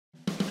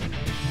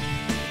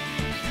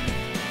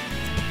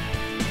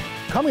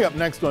Coming up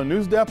next on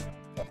NewsDepth,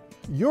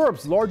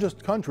 Europe's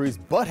largest countries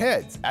butt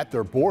heads at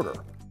their border.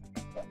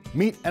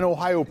 Meet an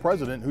Ohio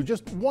president who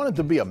just wanted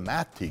to be a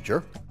math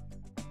teacher.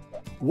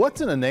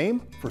 What's in a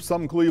name? For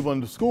some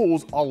Cleveland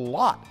schools, a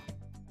lot.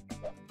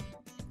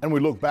 And we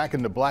look back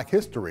into Black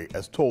history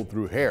as told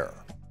through hair.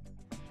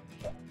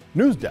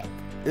 NewsDepth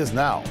is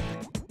now.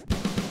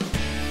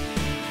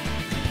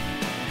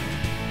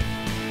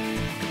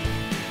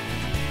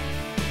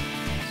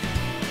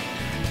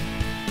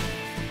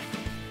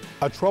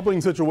 A troubling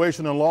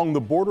situation along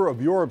the border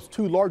of Europe's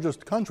two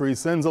largest countries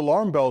sends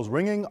alarm bells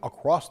ringing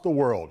across the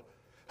world.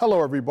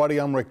 Hello everybody,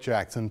 I'm Rick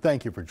Jackson.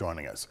 Thank you for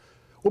joining us.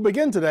 We'll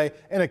begin today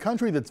in a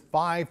country that's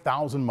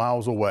 5,000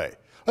 miles away.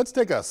 Let's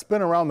take a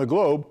spin around the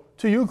globe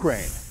to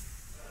Ukraine.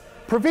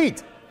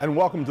 Privyet, and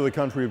welcome to the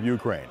country of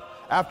Ukraine.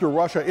 After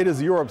Russia, it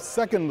is Europe's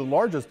second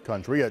largest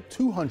country at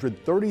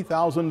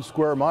 230,000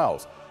 square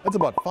miles. That's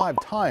about 5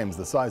 times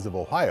the size of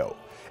Ohio.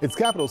 Its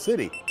capital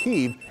city,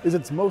 Kyiv, is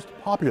its most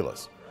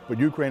populous. But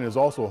Ukraine is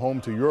also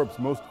home to Europe's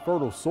most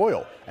fertile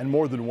soil and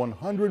more than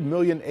 100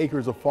 million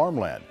acres of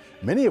farmland,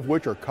 many of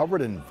which are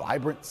covered in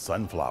vibrant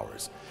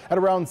sunflowers. At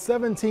around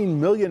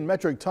 17 million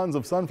metric tons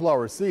of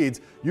sunflower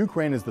seeds,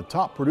 Ukraine is the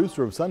top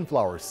producer of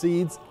sunflower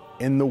seeds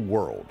in the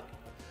world.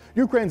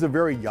 Ukraine's a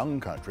very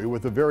young country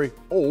with a very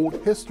old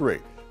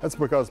history. That's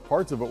because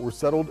parts of it were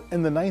settled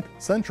in the 9th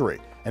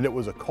century, and it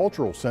was a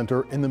cultural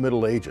center in the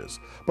Middle Ages.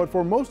 But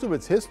for most of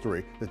its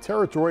history, the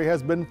territory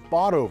has been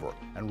fought over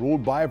and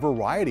ruled by a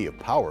variety of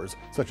powers,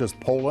 such as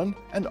Poland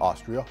and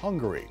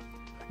Austria-Hungary.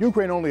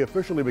 Ukraine only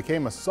officially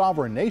became a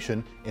sovereign nation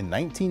in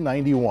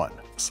 1991.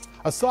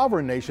 A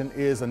sovereign nation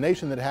is a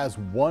nation that has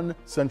one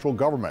central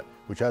government,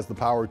 which has the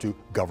power to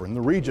govern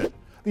the region.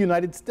 The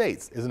United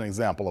States is an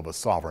example of a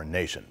sovereign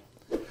nation.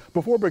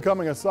 Before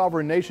becoming a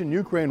sovereign nation,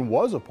 Ukraine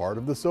was a part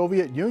of the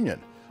Soviet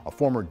Union, a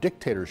former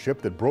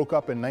dictatorship that broke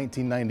up in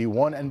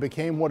 1991 and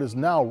became what is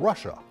now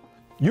Russia.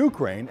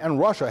 Ukraine and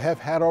Russia have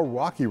had a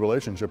rocky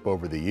relationship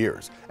over the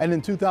years, and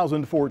in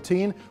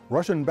 2014,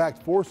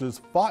 Russian-backed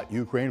forces fought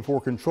Ukraine for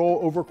control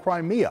over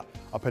Crimea,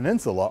 a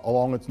peninsula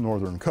along its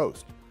northern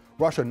coast.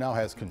 Russia now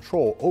has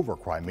control over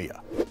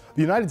Crimea.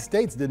 The United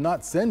States did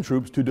not send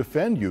troops to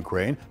defend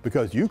Ukraine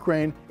because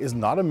Ukraine is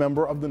not a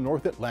member of the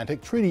North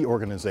Atlantic Treaty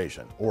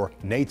Organization, or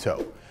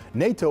NATO.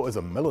 NATO is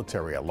a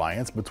military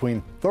alliance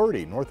between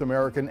 30 North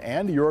American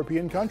and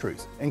European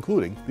countries,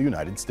 including the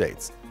United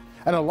States.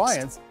 An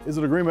alliance is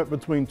an agreement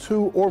between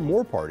two or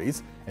more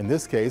parties. In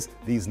this case,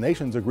 these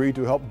nations agree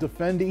to help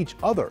defend each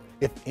other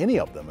if any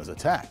of them is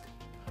attacked.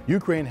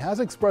 Ukraine has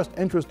expressed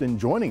interest in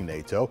joining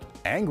NATO,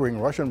 angering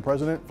Russian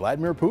President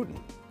Vladimir Putin.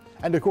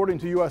 And according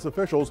to U.S.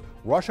 officials,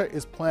 Russia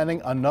is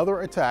planning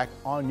another attack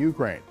on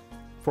Ukraine.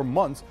 For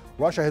months,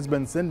 Russia has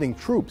been sending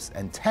troops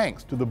and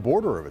tanks to the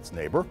border of its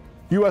neighbor.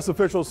 U.S.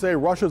 officials say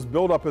Russia's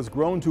buildup has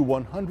grown to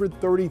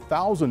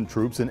 130,000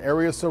 troops in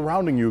areas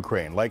surrounding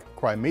Ukraine, like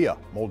Crimea,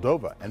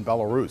 Moldova, and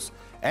Belarus,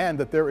 and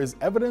that there is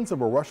evidence of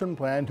a Russian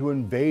plan to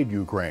invade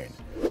Ukraine.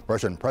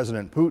 Russian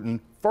President Putin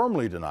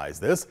firmly denies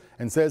this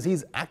and says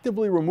he's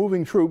actively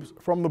removing troops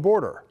from the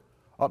border.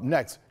 Up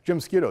next, Jim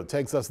Skiddo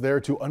takes us there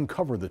to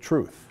uncover the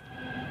truth.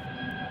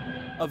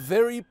 A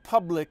very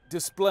public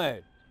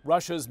display.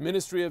 Russia's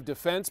Ministry of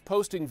Defense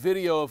posting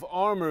video of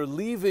armor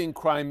leaving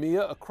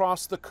Crimea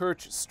across the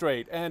Kerch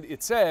Strait, and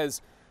it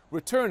says,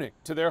 returning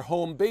to their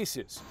home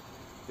bases.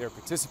 Their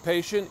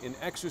participation in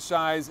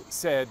exercise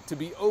said to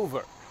be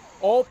over.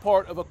 All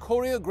part of a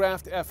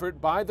choreographed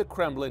effort by the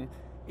Kremlin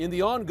in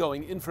the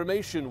ongoing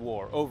information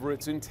war over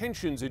its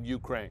intentions in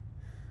Ukraine.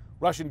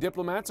 Russian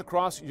diplomats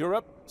across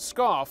Europe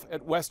scoff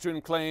at Western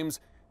claims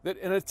that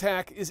an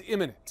attack is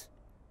imminent.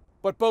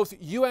 But both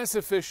U.S.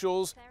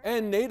 officials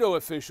and NATO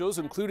officials,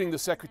 including the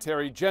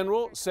Secretary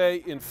General,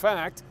 say, in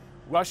fact,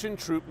 Russian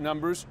troop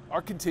numbers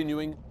are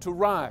continuing to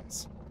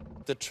rise.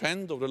 The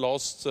trend over the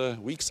last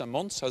weeks and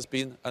months has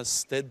been a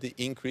steady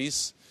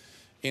increase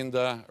in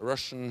the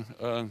Russian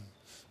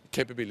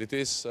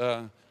capabilities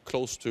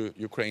close to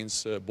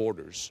Ukraine's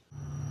borders.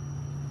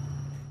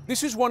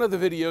 This is one of the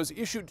videos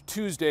issued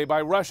Tuesday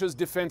by Russia's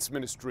defense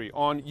ministry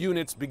on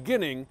units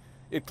beginning,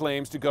 it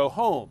claims, to go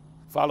home.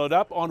 Followed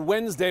up on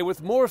Wednesday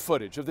with more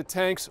footage of the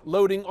tanks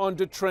loading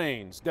onto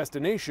trains,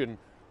 destination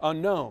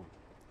unknown.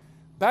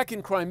 Back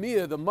in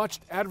Crimea, the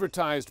much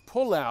advertised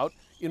pullout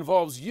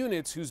involves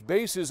units whose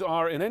bases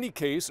are, in any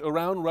case,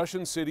 around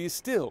Russian cities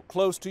still,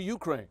 close to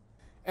Ukraine.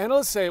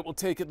 Analysts say it will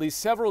take at least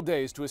several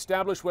days to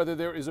establish whether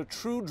there is a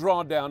true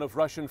drawdown of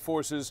Russian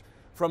forces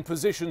from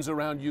positions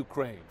around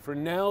Ukraine. For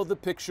now, the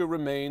picture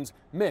remains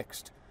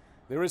mixed.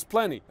 There is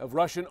plenty of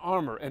Russian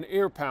armor and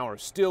air power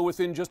still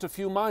within just a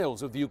few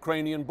miles of the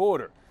Ukrainian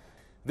border.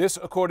 This,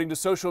 according to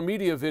social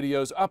media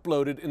videos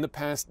uploaded in the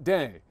past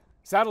day.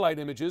 Satellite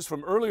images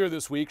from earlier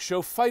this week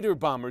show fighter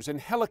bombers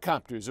and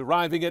helicopters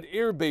arriving at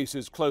air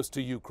bases close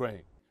to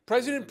Ukraine.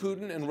 President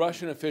Putin and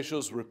Russian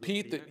officials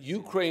repeat that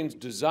Ukraine's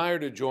desire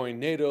to join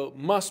NATO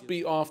must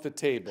be off the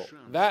table.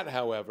 That,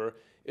 however,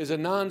 is a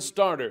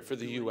non-starter for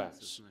the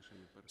U.S.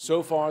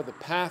 So far, the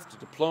path to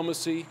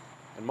diplomacy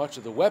and much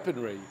of the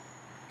weaponry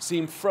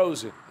seem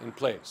frozen in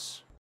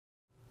place.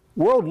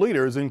 World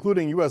leaders,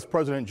 including U.S.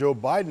 President Joe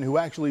Biden, who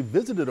actually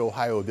visited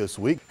Ohio this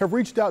week, have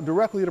reached out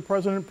directly to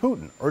President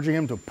Putin, urging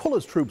him to pull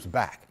his troops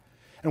back.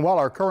 And while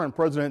our current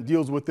president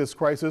deals with this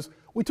crisis,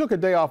 we took a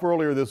day off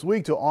earlier this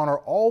week to honor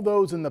all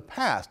those in the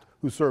past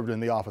who served in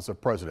the office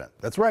of president.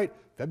 That's right,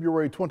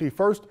 February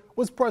 21st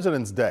was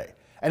President's Day.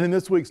 And in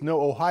this week's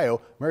No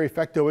Ohio, Mary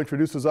Fecto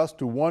introduces us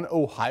to one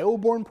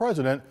Ohio-born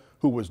president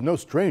who was no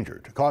stranger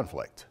to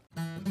conflict.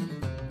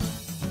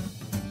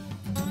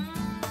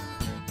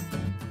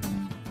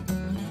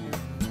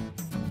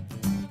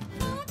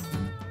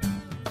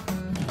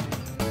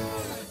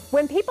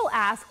 When people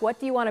ask, what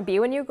do you want to be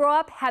when you grow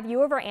up, have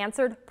you ever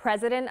answered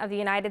President of the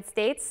United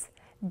States?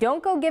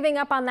 Don't go giving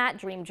up on that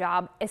dream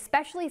job,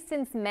 especially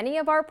since many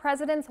of our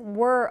presidents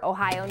were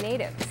Ohio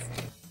natives.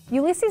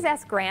 Ulysses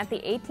S. Grant, the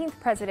 18th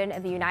President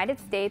of the United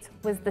States,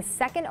 was the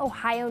second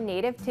Ohio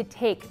native to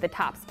take the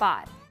top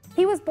spot.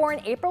 He was born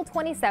April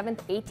 27,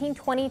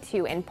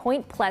 1822 in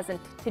Point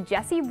Pleasant to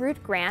Jesse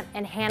Root Grant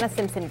and Hannah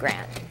Simpson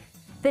Grant.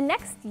 The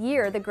next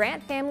year, the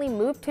Grant family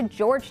moved to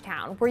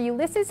Georgetown, where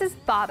Ulysses'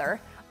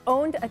 father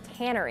owned a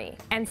tannery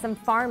and some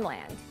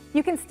farmland.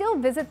 You can still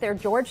visit their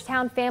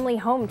Georgetown family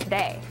home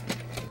today.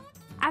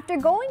 After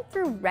going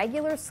through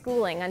regular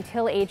schooling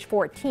until age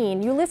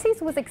 14, Ulysses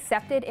was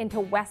accepted into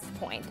West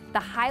Point, the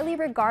highly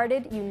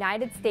regarded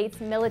United States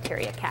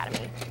Military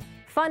Academy.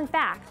 Fun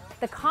fact,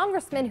 the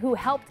congressman who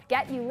helped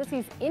get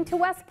Ulysses into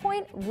West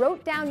Point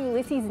wrote down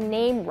Ulysses'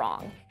 name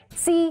wrong.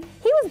 See,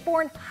 he was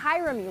born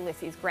Hiram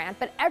Ulysses Grant,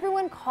 but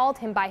everyone called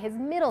him by his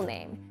middle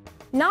name.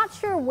 Not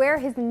sure where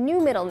his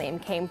new middle name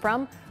came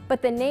from,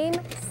 but the name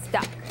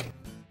stuck.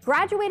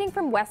 Graduating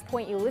from West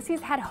Point, Ulysses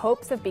had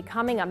hopes of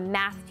becoming a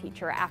math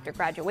teacher after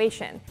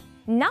graduation.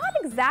 Not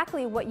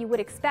exactly what you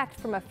would expect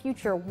from a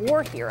future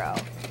war hero.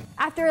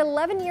 After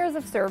 11 years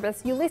of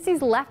service,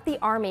 Ulysses left the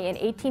Army in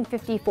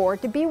 1854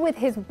 to be with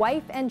his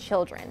wife and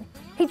children.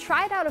 He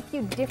tried out a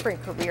few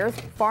different careers,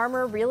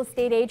 farmer, real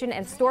estate agent,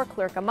 and store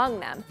clerk among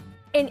them.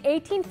 In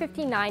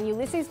 1859,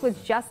 Ulysses was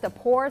just a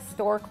poor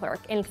store clerk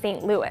in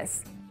St.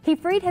 Louis. He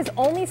freed his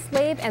only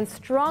slave and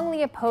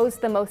strongly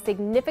opposed the most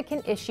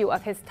significant issue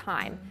of his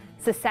time,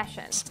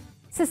 secession.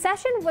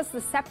 Secession was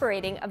the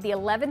separating of the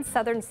 11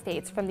 southern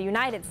states from the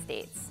United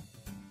States.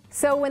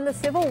 So when the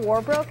Civil War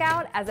broke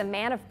out, as a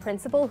man of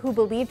principle who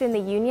believed in the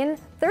Union,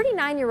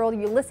 39-year-old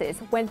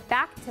Ulysses went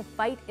back to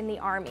fight in the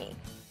Army.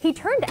 He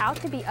turned out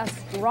to be a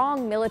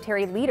strong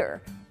military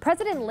leader.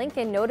 President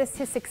Lincoln noticed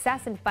his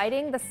success in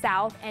fighting the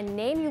South and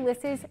named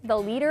Ulysses the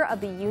leader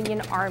of the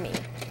Union Army.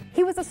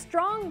 He was a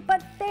strong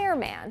but fair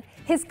man.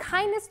 His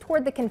kindness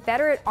toward the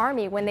Confederate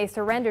Army when they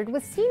surrendered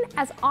was seen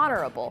as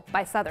honorable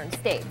by Southern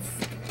states.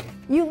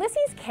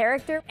 Ulysses'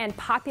 character and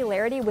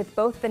popularity with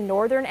both the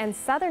Northern and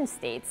Southern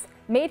states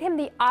made him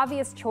the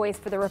obvious choice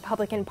for the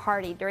Republican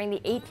Party during the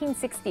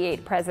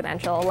 1868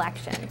 presidential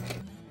election.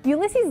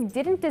 Ulysses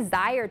didn't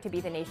desire to be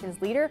the nation's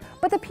leader,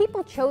 but the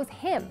people chose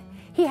him.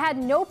 He had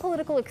no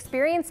political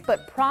experience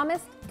but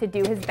promised to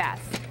do his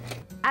best.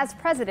 As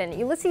president,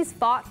 Ulysses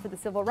fought for the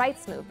civil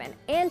rights movement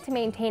and to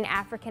maintain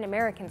African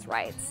Americans'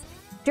 rights.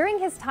 During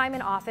his time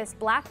in office,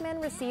 black men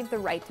received the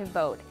right to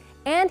vote,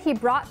 and he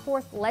brought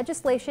forth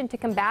legislation to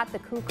combat the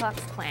Ku Klux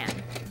Klan.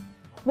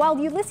 While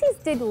Ulysses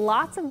did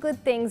lots of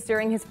good things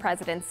during his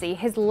presidency,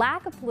 his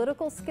lack of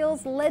political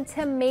skills led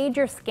to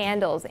major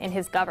scandals in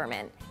his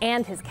government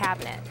and his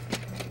cabinet.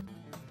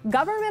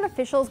 Government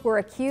officials were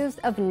accused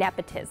of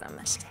nepotism.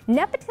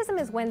 Nepotism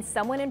is when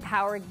someone in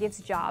power gives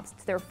jobs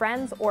to their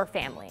friends or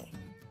family.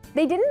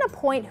 They didn't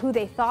appoint who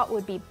they thought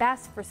would be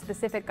best for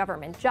specific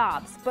government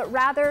jobs, but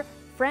rather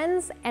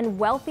friends and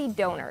wealthy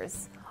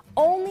donors.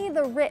 Only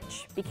the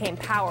rich became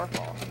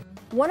powerful.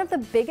 One of the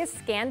biggest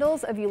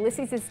scandals of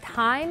Ulysses'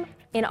 time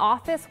in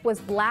office was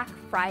Black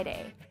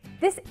Friday.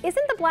 This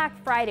isn't the Black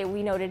Friday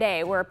we know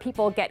today, where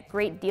people get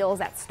great deals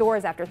at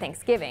stores after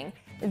Thanksgiving.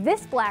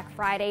 This Black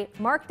Friday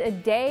marked a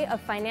day of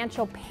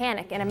financial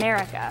panic in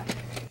America.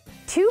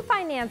 Two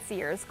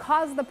financiers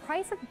caused the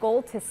price of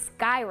gold to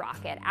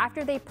skyrocket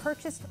after they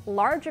purchased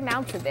large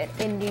amounts of it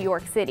in New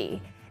York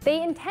City.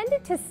 They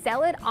intended to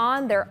sell it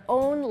on their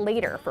own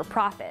later for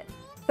profit.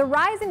 The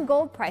rise in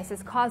gold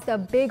prices caused a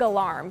big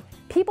alarm.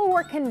 People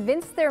were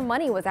convinced their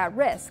money was at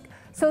risk,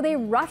 so they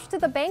rushed to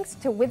the banks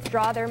to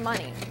withdraw their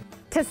money.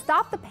 To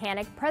stop the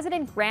panic,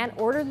 President Grant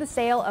ordered the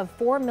sale of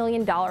 $4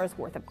 million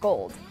worth of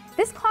gold.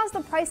 This caused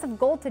the price of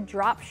gold to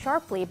drop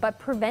sharply, but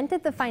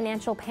prevented the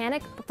financial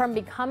panic from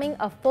becoming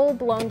a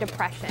full-blown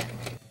depression.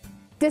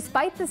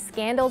 Despite the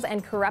scandals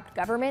and corrupt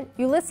government,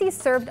 Ulysses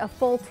served a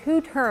full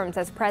 2 terms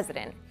as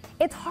president.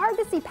 It's hard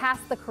to see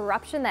past the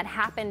corruption that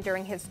happened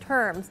during his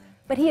terms,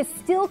 but he is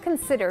still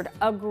considered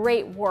a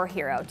great war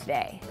hero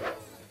today.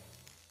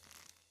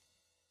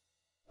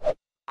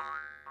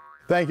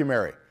 Thank you,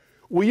 Mary.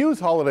 We use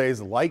holidays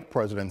like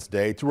President's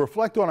Day to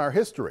reflect on our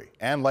history,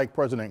 and like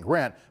President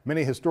Grant,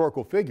 many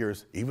historical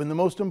figures, even the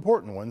most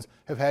important ones,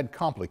 have had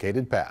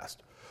complicated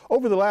past.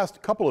 Over the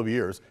last couple of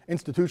years,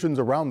 institutions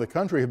around the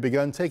country have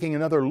begun taking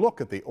another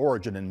look at the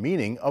origin and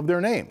meaning of their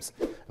names.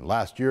 And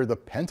last year, the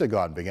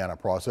Pentagon began a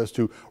process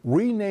to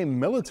rename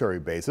military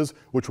bases,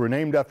 which were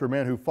named after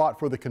men who fought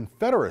for the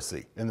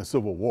Confederacy in the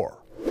Civil War.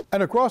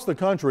 And across the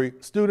country,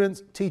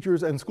 students,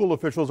 teachers, and school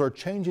officials are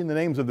changing the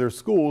names of their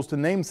schools to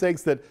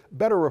namesakes that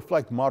better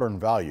reflect modern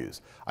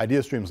values.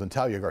 Ideastream's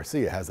Natalia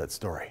Garcia has that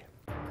story.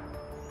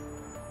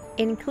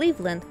 In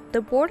Cleveland,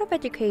 the Board of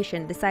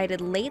Education decided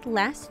late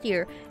last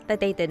year that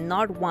they did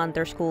not want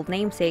their school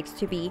namesakes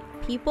to be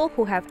people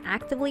who have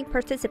actively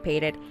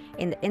participated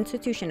in the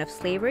institution of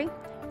slavery,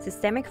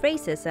 systemic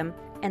racism,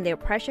 and the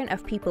oppression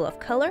of people of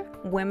color,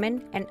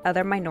 women, and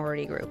other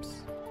minority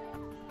groups.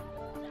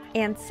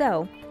 And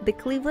so, the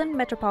Cleveland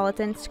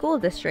Metropolitan School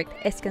District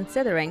is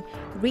considering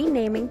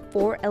renaming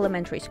 4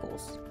 elementary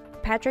schools: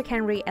 Patrick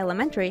Henry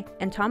Elementary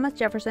and Thomas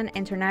Jefferson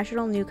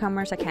International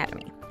Newcomers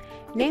Academy,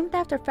 named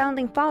after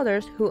founding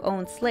fathers who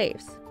owned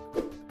slaves,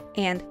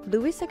 and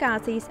Louis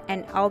Agassiz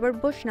and Albert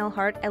Bushnell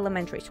Hart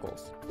Elementary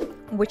Schools,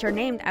 which are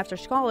named after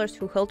scholars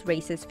who held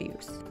racist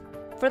views.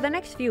 For the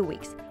next few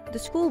weeks, the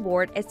school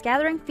board is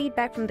gathering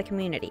feedback from the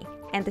community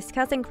and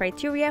discussing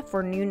criteria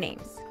for new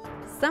names.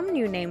 Some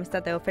new names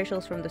that the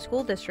officials from the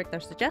school district are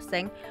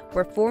suggesting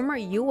were former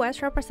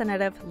U.S.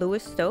 Representative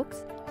Louis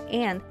Stokes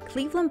and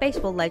Cleveland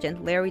baseball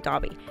legend Larry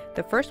Doby,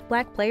 the first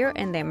black player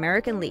in the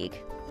American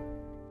League.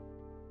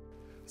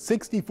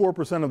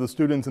 64% of the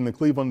students in the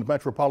Cleveland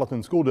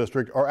Metropolitan School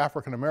District are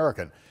African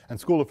American, and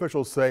school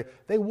officials say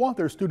they want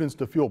their students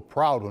to feel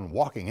proud when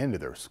walking into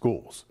their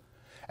schools.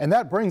 And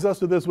that brings us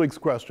to this week's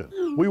question.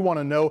 We want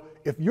to know,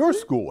 if your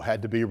school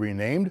had to be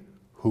renamed,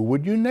 who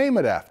would you name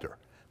it after?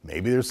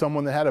 Maybe there's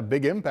someone that had a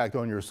big impact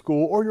on your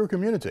school or your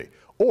community,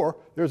 or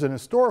there's an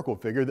historical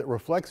figure that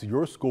reflects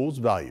your school's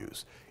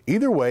values.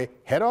 Either way,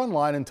 head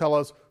online and tell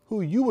us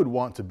who you would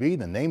want to be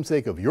the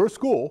namesake of your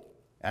school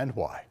and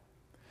why.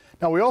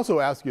 Now, we also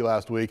asked you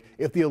last week,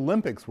 if the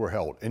Olympics were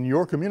held in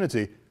your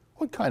community,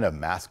 what kind of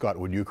mascot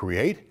would you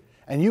create?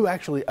 And you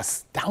actually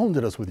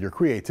astounded us with your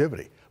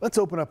creativity. Let's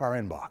open up our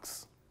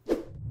inbox.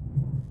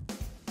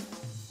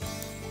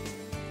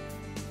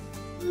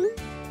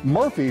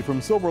 Murphy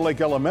from Silver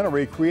Lake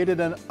Elementary created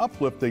an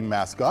uplifting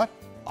mascot.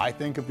 I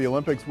think if the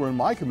Olympics were in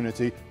my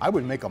community, I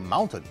would make a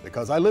mountain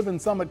because I live in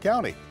Summit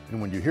County.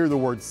 And when you hear the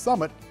word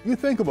Summit, you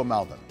think of a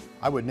mountain.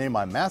 I would name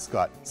my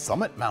mascot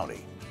Summit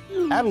Mountie.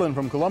 Adeline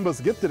from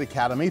Columbus Gifted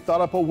Academy thought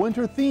up a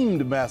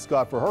winter-themed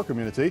mascot for her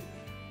community.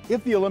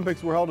 If the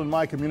Olympics were held in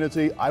my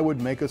community, I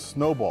would make a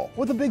snowball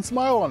with a big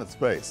smile on its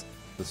face.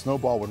 The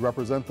snowball would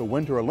represent the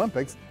Winter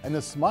Olympics, and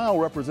the smile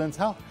represents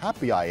how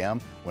happy I am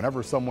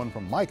whenever someone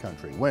from my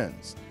country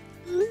wins.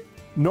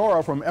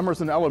 Nora from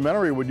Emerson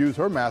Elementary would use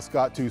her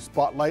mascot to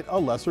spotlight a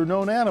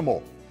lesser-known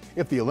animal.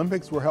 If the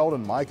Olympics were held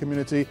in my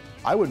community,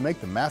 I would make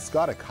the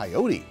mascot a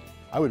coyote.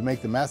 I would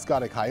make the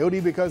mascot a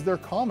coyote because they're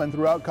common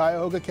throughout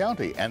Cuyahoga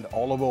County and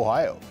all of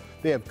Ohio.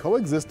 They have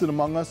coexisted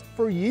among us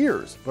for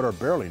years, but are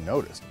barely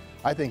noticed.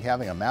 I think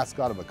having a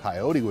mascot of a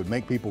coyote would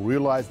make people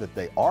realize that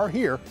they are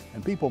here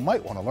and people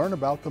might want to learn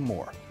about them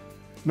more.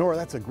 Nora,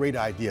 that's a great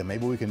idea.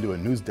 Maybe we can do a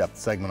NewsDepth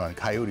segment on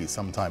coyotes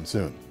sometime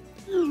soon.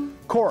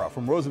 Cora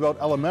from Roosevelt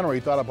Elementary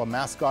thought up a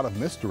mascot of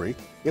mystery.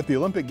 If the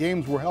Olympic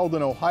Games were held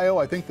in Ohio,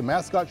 I think the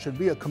mascot should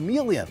be a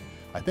chameleon.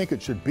 I think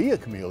it should be a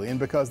chameleon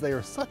because they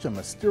are such a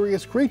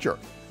mysterious creature,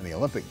 and the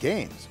Olympic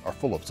Games are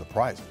full of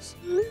surprises.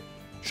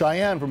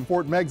 Cheyenne from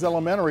Fort Meigs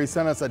Elementary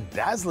sent us a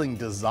dazzling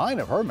design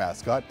of her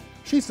mascot.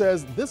 She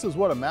says this is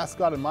what a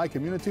mascot in my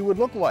community would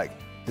look like.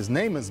 His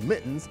name is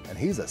Mittens, and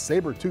he's a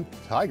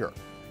saber-toothed tiger.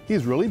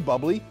 He's really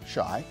bubbly,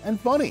 shy, and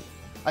funny.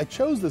 I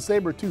chose the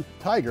saber-toothed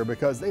tiger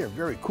because they are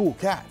very cool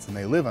cats, and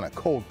they live in a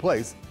cold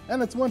place,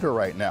 and it's winter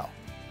right now.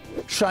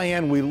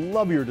 Cheyenne, we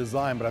love your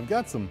design, but I've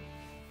got some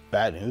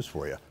bad news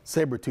for you.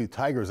 Saber-toothed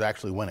tigers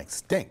actually went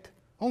extinct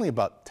only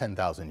about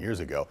 10,000 years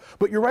ago.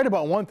 But you're right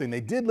about one thing. They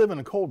did live in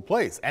a cold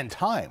place and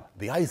time,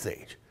 the Ice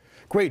Age.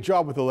 Great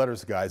job with the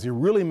letters, guys. You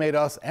really made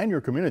us and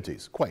your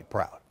communities quite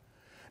proud.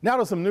 Now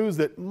to some news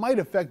that might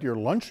affect your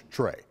lunch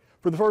tray.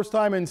 For the first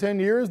time in 10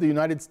 years, the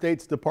United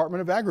States Department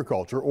of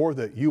Agriculture, or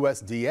the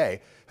USDA,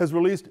 has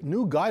released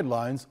new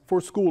guidelines for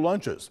school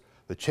lunches.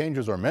 The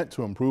changes are meant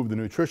to improve the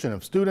nutrition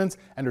of students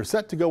and are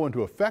set to go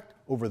into effect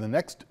over the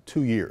next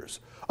 2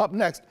 years. Up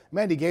next,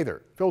 Mandy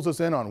Gaither fills us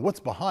in on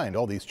what's behind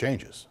all these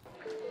changes.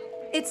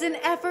 It's an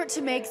effort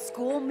to make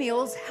school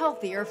meals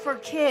healthier for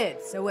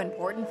kids, so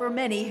important for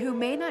many who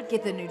may not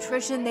get the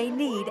nutrition they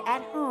need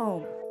at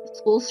home.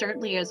 School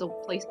certainly is a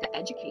place to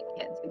educate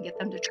kids and get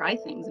them to try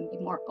things and be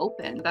more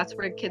open. That's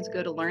where kids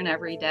go to learn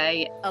every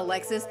day.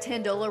 Alexis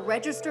Tyndall, a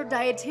registered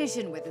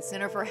dietitian with the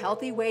Center for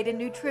Healthy Weight and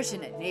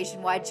Nutrition at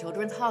Nationwide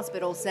Children's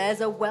Hospital,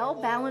 says a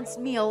well-balanced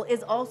meal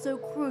is also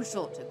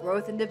crucial to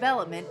growth and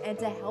development and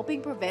to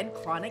helping prevent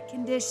chronic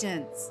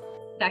conditions.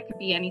 That could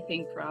be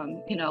anything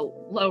from,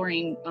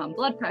 lowering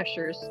blood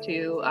pressures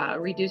to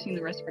reducing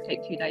the risk for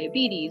type 2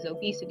 diabetes,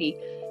 obesity,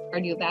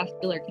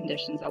 cardiovascular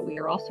conditions that we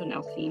are also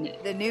now seeing.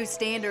 The new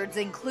standards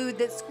include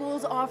that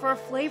schools offer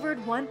flavored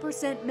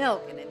 1%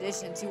 milk in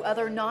addition to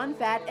other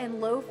non-fat and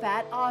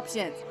low-fat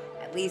options,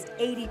 and At least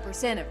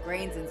 80% of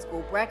grains in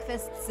school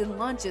breakfasts and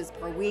lunches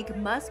per week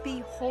must be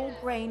whole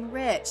grain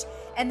rich,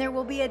 and there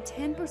will be a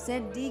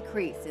 10%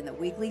 decrease in the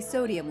weekly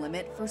sodium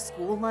limit for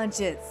school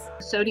lunches.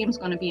 Sodium's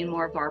going to be in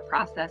more of our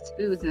processed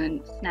foods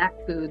and snack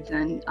foods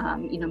and,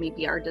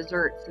 maybe our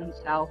desserts. And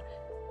so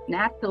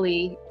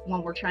naturally,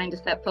 when we're trying to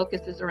set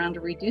focuses around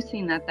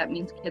reducing that, that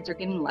means kids are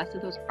getting less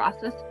of those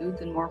processed foods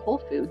and more whole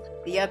foods.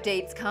 The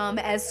updates come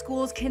as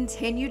schools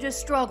continue to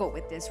struggle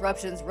with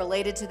disruptions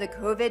related to the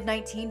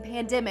COVID-19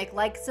 pandemic,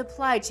 like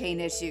supply chain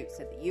issues.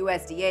 And the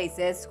USDA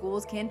says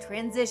schools can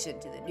transition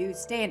to the new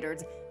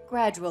standards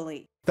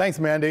gradually. Thanks,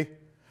 Mandy.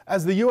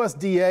 As the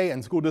USDA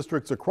and school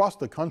districts across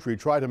the country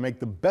try to make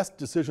the best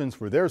decisions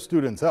for their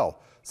students' health,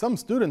 some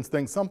students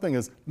think something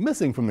is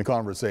missing from the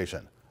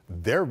conversation: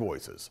 their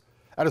voices.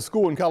 At a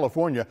school in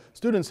California,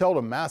 students held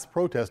a mass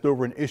protest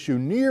over an issue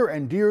near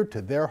and dear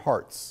to their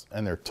hearts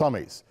and their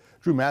tummies.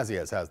 Drew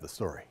Mazias has the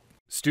story.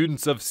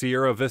 Students of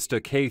Sierra Vista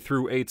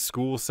K-8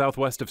 school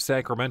southwest of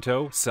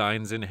Sacramento,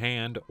 signs in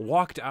hand,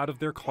 walked out of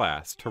their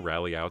class to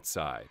rally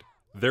outside.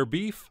 Their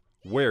beef?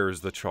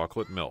 Where's the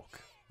chocolate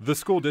milk? The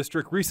school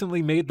district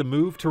recently made the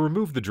move to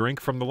remove the drink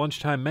from the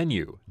lunchtime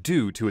menu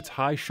due to its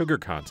high sugar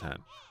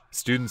content.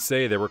 Students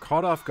say they were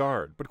caught off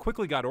guard, but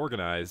quickly got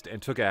organized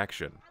and took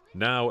action.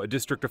 Now, a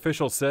district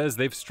official says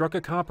they've struck a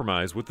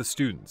compromise with the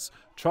students.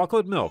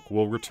 Chocolate milk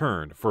will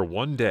return for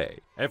 1 day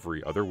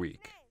every other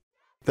week.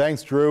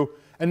 Thanks, Drew.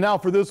 And now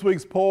for this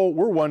week's poll,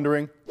 we're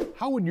wondering,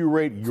 how would you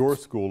rate your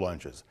school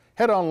lunches?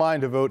 Head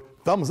online to vote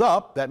thumbs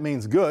up, that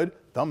means good,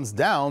 thumbs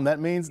down, that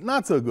means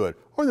not so good,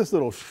 or this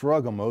little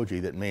shrug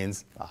emoji that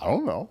means, I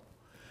don't know.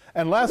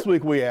 And last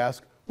week we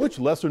asked, which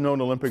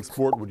lesser-known Olympic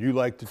sport would you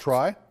like to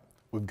try?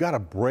 We've got a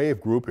brave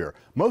group here.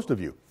 Most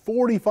of you,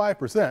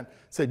 45%,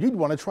 said you'd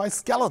want to try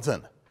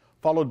skeleton,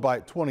 followed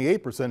by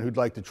 28% who'd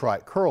like to try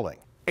curling.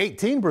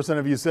 18%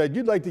 of you said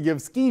you'd like to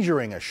give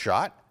skiing a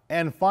shot,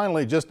 and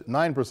finally just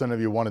 9% of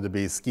you wanted to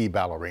be ski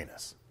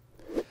ballerinas.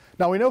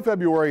 Now, we know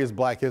February is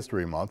Black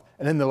History Month,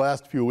 and in the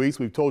last few weeks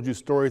we've told you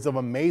stories of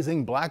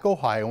amazing Black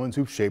Ohioans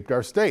who've shaped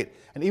our state,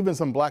 and even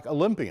some Black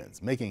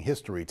Olympians making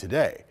history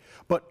today.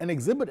 But an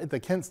exhibit at the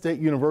Kent State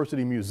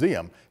University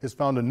Museum has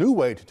found a new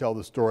way to tell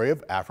the story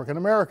of African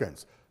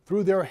Americans,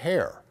 through their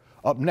hair.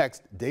 Up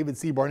next, David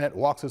C. Barnett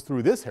walks us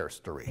through this hair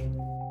story.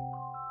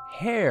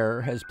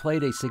 Hair has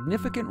played a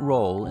significant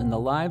role in the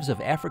lives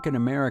of African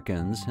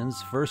Americans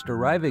since first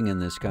arriving in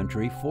this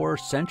country 4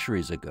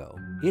 centuries ago.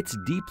 It's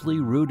deeply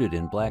rooted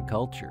in Black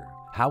culture.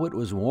 How it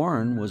was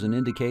worn was an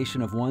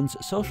indication of one's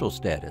social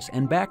status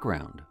and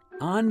background.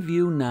 On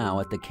view now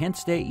at the Kent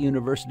State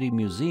University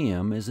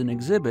Museum is an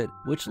exhibit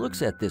which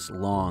looks at this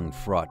long,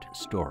 fraught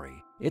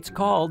story. It's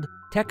called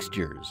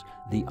Textures: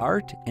 The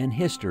Art and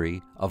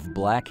History of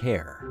Black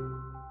Hair.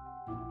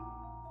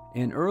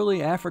 In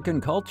early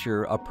African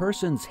culture, a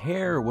person's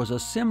hair was a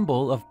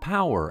symbol of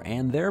power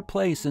and their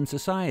place in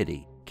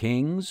society.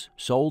 Kings,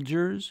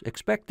 soldiers,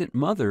 expectant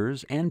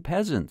mothers, and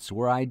peasants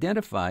were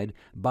identified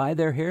by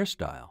their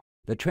hairstyle.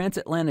 The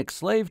transatlantic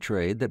slave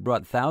trade that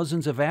brought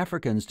thousands of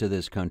Africans to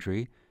this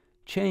country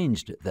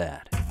changed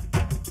that.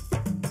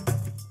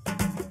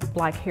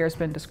 Black hair has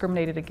been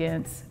discriminated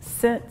against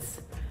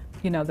since,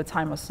 the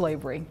time of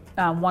slavery.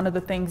 One of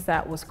the things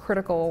that was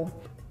critical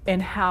in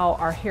how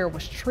our hair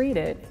was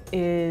treated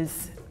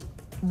is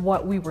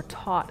what we were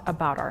taught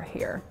about our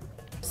hair.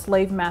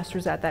 Slave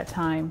masters at that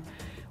time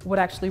would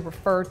actually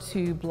refer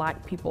to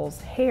Black people's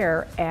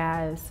hair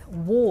as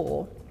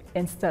wool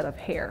instead of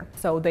hair.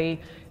 So they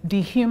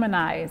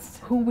dehumanized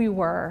who we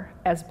were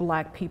as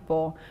Black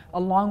people,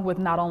 along with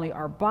not only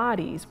our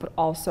bodies, but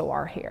also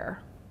our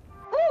hair.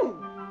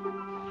 Ooh,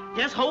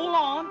 just hold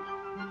on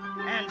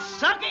and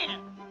suck in.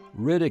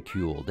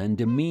 Ridiculed and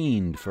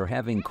demeaned for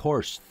having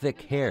coarse,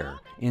 thick hair,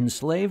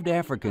 enslaved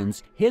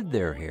Africans hid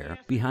their hair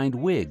behind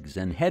wigs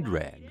and head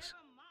rags.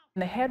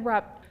 The head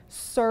wrap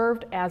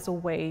served as a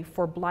way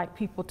for Black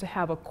people to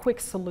have a quick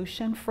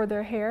solution for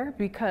their hair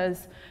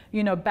because,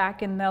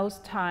 back in those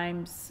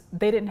times,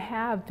 they didn't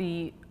have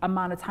the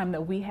amount of time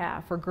that we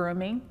have for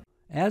grooming.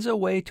 As a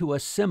way to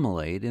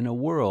assimilate in a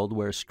world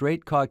where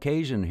straight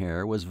Caucasian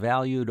hair was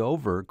valued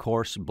over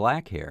coarse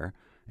Black hair,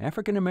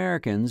 African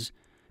Americans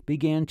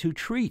began to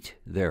treat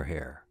their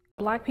hair.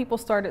 Black people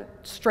started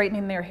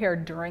straightening their hair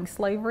during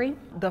slavery.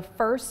 The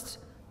first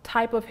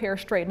type of hair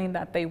straightening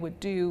that they would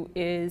do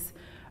is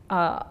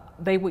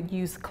they would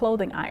use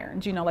clothing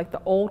irons, like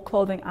the old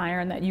clothing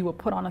iron that you would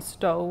put on a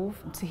stove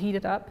to heat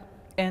it up.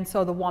 And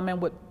so the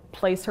woman would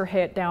place her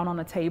head down on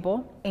a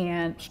table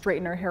and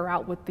straighten her hair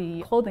out with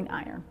the clothing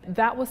iron.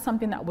 That was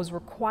something that was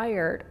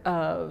required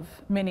of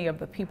many of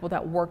the people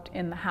that worked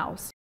in the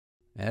house.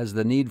 As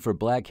the need for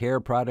Black hair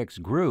products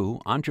grew,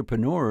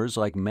 entrepreneurs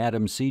like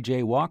Madam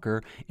C.J.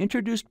 Walker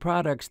introduced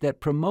products that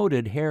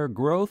promoted hair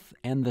growth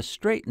and the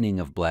straightening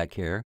of Black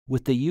hair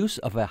with the use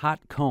of a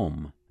hot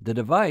comb. The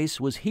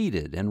device was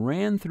heated and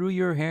ran through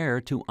your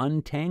hair to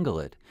untangle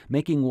it,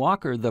 making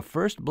Walker the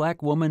first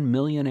Black woman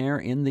millionaire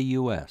in the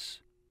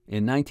U.S.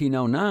 In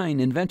 1909,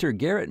 inventor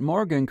Garrett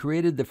Morgan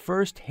created the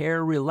first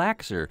hair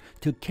relaxer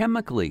to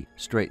chemically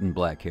straighten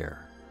black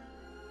hair.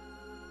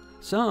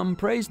 Some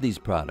praised these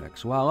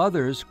products, while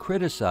others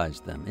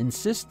criticized them,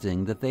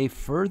 insisting that they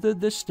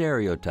furthered the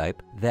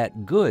stereotype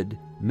that good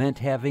meant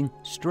having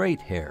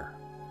straight hair.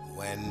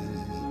 When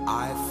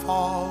I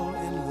fall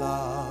in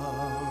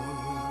love.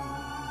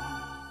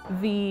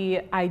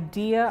 The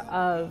idea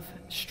of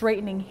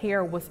straightening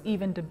hair was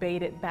even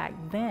debated back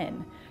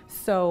then.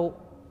 So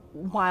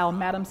while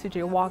Madam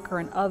C.J. Walker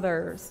and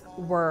others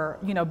were,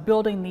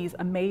 building these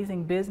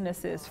amazing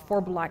businesses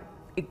for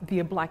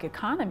the black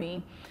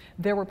economy,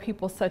 there were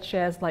people such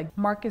as like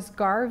Marcus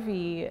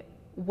Garvey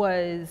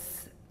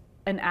was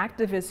an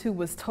activist who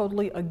was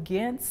totally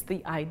against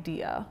the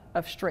idea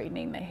of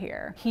straightening the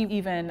hair. He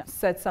even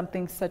said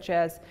something such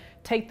as,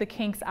 take the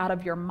kinks out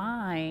of your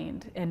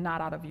mind and not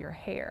out of your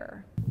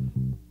hair.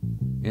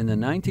 In the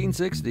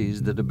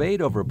 1960s, the debate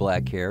over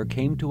black hair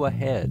came to a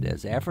head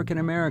as African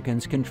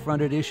Americans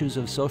confronted issues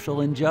of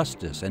social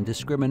injustice and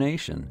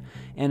discrimination,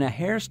 and a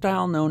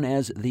hairstyle known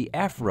as the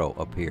afro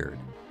appeared.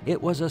 It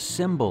was a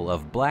symbol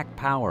of black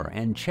power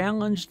and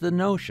challenged the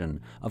notion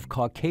of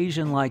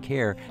Caucasian-like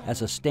hair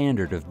as a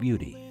standard of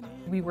beauty.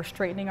 We were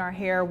straightening our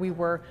hair, we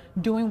were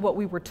doing what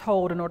we were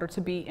told in order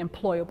to be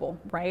employable,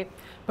 right?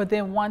 But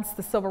then once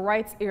the civil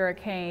rights era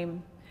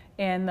came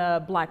and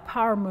the Black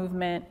Power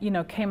movement,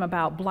 came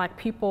about, black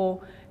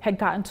people had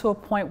gotten to a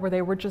point where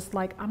they were just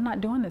like, I'm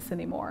not doing this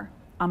anymore.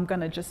 I'm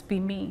gonna just be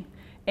me.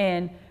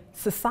 And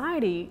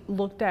society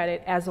looked at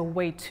it as a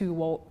way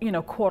to,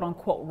 quote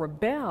unquote,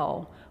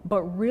 rebel.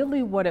 But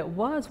really what it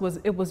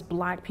was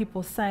black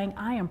people saying,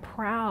 I am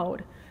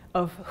proud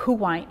of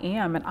who I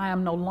am, and I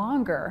am no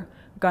longer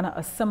gonna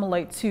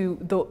assimilate to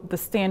the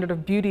standard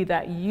of beauty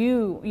that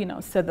you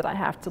said that I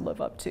have to live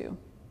up to.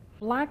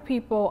 Black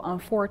people,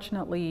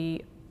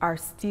 unfortunately, are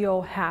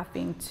still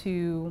having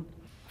to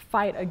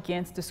fight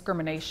against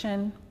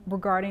discrimination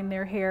regarding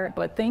their hair,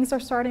 but things are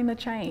starting to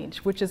change,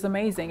 which is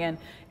amazing.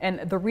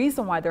 And the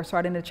reason why they're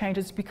starting to change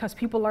is because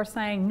people are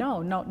saying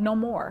no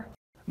more.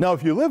 Now,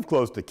 if you live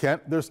close to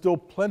Kent, there's still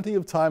plenty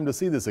of time to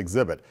see this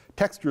exhibit.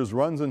 Textures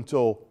runs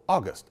until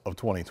August of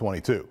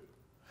 2022.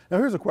 Now,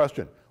 here's a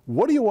question.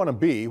 What do you want to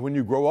be when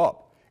you grow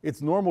up?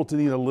 It's normal to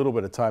need a little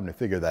bit of time to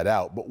figure that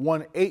out, but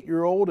one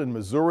 8-year-old in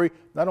Missouri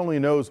not only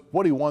knows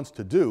what he wants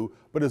to do,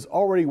 but is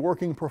already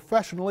working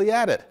professionally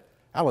at it.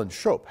 Alan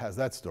Shope has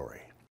that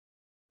story.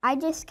 I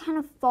just kind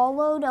of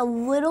followed a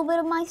little bit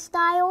of my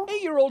style.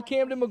 8-year-old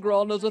Camden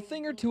McGraw knows a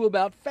thing or two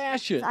about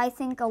fashion. I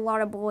think a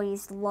lot of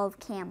boys love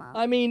camo.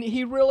 I mean,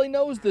 he really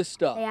knows this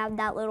stuff. They have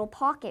that little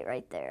pocket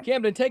right there.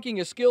 Camden taking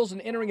his skills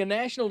and entering a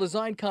national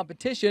design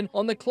competition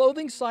on the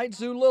clothing site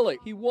Zulily.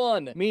 He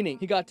won, meaning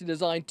he got to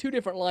design 2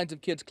 different lines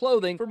of kids'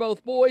 clothing for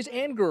both boys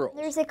and girls.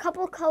 There's a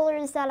couple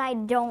colors that I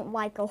don't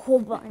like a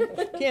whole bunch.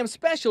 Cam's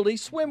specialty,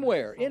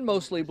 swimwear, in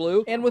mostly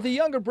blue, and with a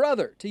younger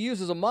brother to use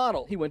as a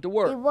model, he went to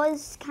work. It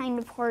was kind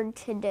of hard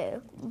to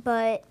do,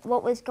 but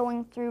what was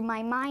going through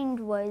my mind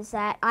was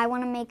that I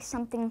want to make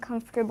something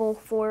comfortable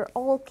for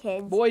all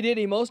kids. Boy, did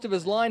he. Most of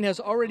his line has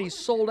already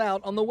sold out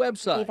on the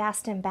website. We've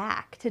asked him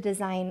back to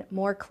design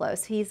more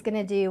clothes. He's going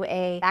to do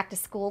a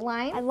back-to-school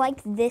line. I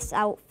like this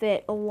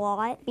outfit a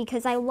lot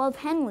because I love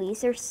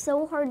Henleys. They're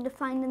so hard to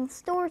find in the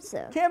stores,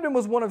 though. Camden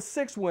was one of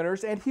 6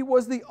 winners, and he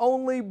was the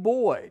only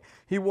boy.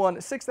 He won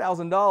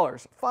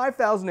 $6,000,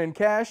 $5,000 in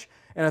cash,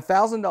 and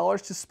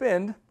 $1,000 to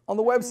spend on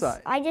the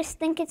website. I just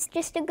think it's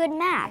just a good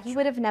match. He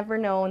would have never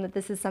known that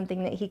this is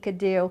something that he could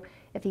do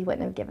if he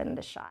wouldn't have given it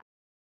a shot.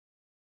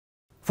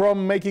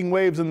 From making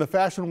waves in the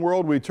fashion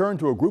world, we turn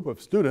to a group of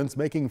students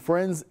making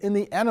friends in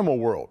the animal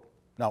world.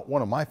 Now,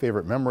 one of my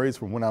favorite memories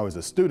from when I was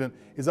a student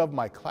is of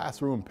my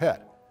classroom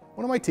pet.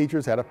 One of my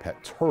teachers had a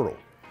pet turtle.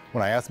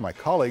 When I asked my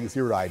colleagues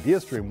here at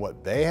Ideastream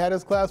what they had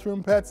as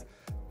classroom pets,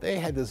 they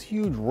had this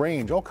huge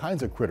range, all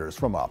kinds of critters,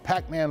 from a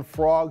Pac-Man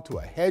frog to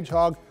a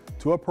hedgehog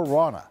to a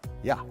piranha.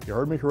 Yeah, you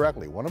heard me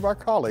correctly. One of our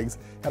colleagues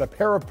had a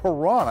pair of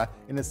piranha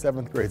in his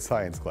 7th grade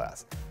science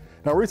class.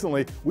 Now,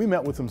 recently, we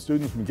met with some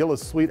students from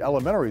Gillis Sweet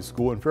Elementary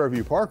School in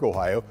Fairview Park,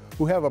 Ohio,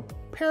 who have a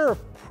pair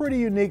of pretty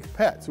unique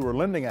pets who are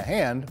lending a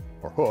hand,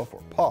 or hoof,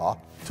 or paw,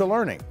 to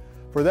learning.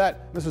 For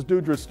that, Mrs.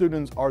 Dudra's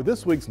students are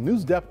this week's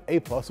NewsDepth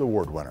A+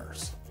 award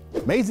winners.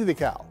 Maisie the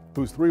cow,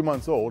 who's 3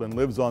 months old and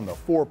lives on the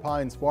Four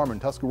Pines farm in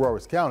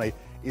Tuscarawas County,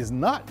 is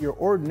not your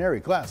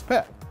ordinary class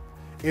pet.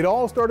 It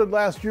all started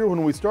last year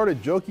when we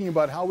started joking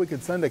about how we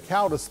could send a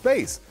cow to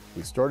space.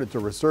 We started to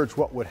research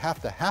what would have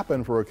to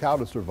happen for a cow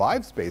to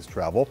survive space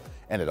travel,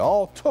 and it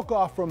all took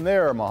off from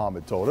there,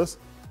 Mohammed told us.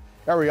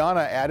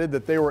 Ariana added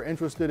that they were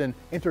interested in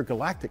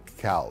intergalactic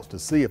cows to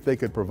see if they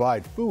could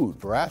provide food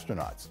for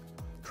astronauts.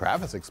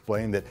 Travis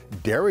explained that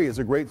dairy is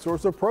a great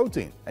source of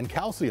protein and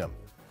calcium.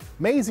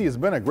 Maisie has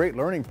been a great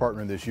learning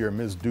partner this year.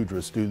 Ms.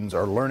 Dudra's students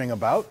are learning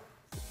about.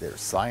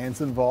 There's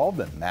science involved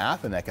and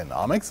math and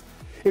economics.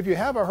 If you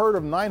have a herd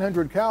of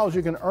 900 cows,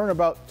 you can earn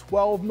about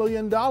 $12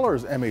 million,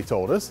 Emmy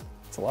told us.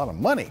 It's a lot of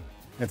money.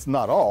 It's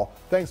not all.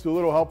 Thanks to a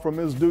little help from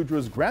Ms.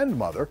 Dudra's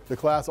grandmother, the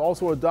class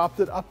also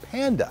adopted a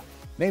panda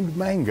named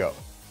Mango.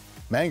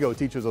 Mango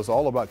teaches us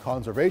all about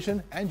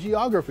conservation and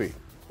geography.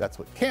 That's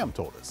what Cam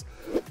told us.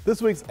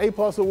 This week's A+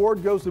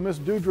 award goes to Miss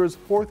Dudra's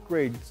 4th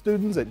grade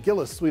students at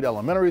Gillis Sweet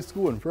Elementary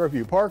School in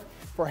Fairview Park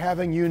for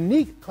having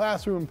unique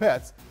classroom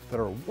pets that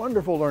are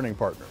wonderful learning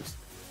partners.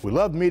 We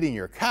loved meeting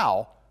your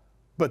cow,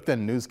 but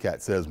then Newscat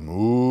says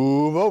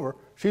move over.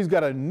 She's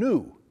got a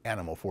new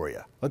animal for you.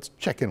 Let's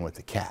check in with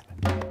the cat.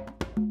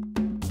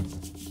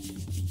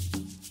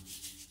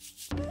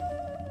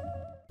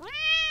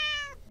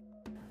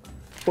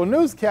 Well,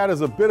 Newscat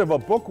is a bit of a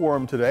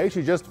bookworm today.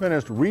 She just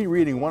finished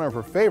rereading one of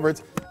her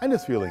favorites and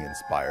is feeling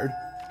inspired.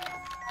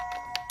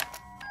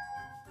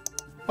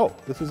 Oh,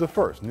 this is a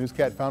first.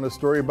 Newscat found a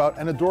story about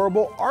an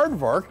adorable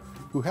aardvark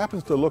who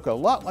happens to look a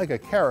lot like a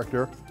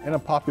character in a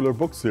popular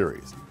book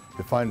series.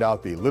 To find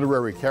out the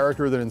literary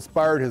character that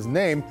inspired his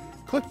name,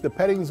 click the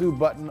Petting Zoo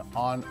button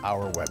on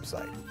our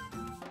website.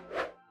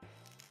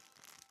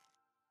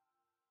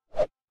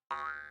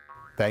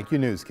 Thank you,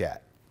 Newscat.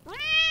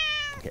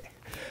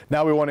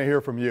 Now we want to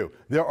hear from you.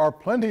 There are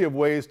plenty of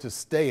ways to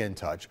stay in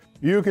touch.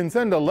 You can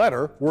send a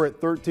letter. We're at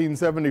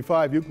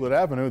 1375 Euclid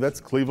Avenue.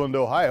 That's Cleveland,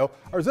 Ohio.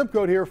 Our zip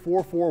code here,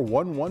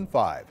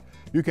 44115.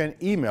 You can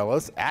email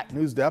us at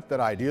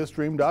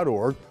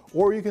newsdepth@ideastream.org,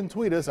 or you can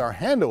tweet us. Our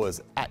handle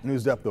is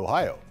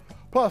 @NewsDepthOhio.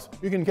 Plus,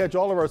 you can catch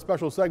all of our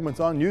special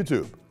segments on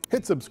YouTube.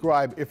 Hit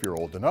subscribe if you're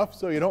old enough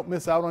so you don't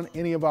miss out on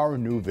any of our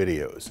new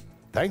videos.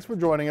 Thanks for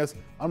joining us.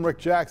 I'm Rick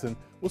Jackson.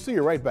 We'll see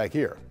you right back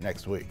here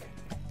next week.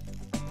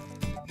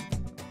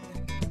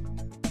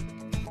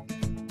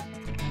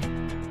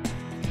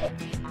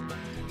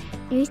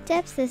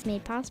 NewsDepth is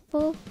made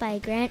possible by a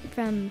grant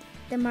from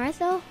the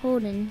Martha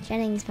Holden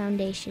Jennings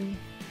Foundation.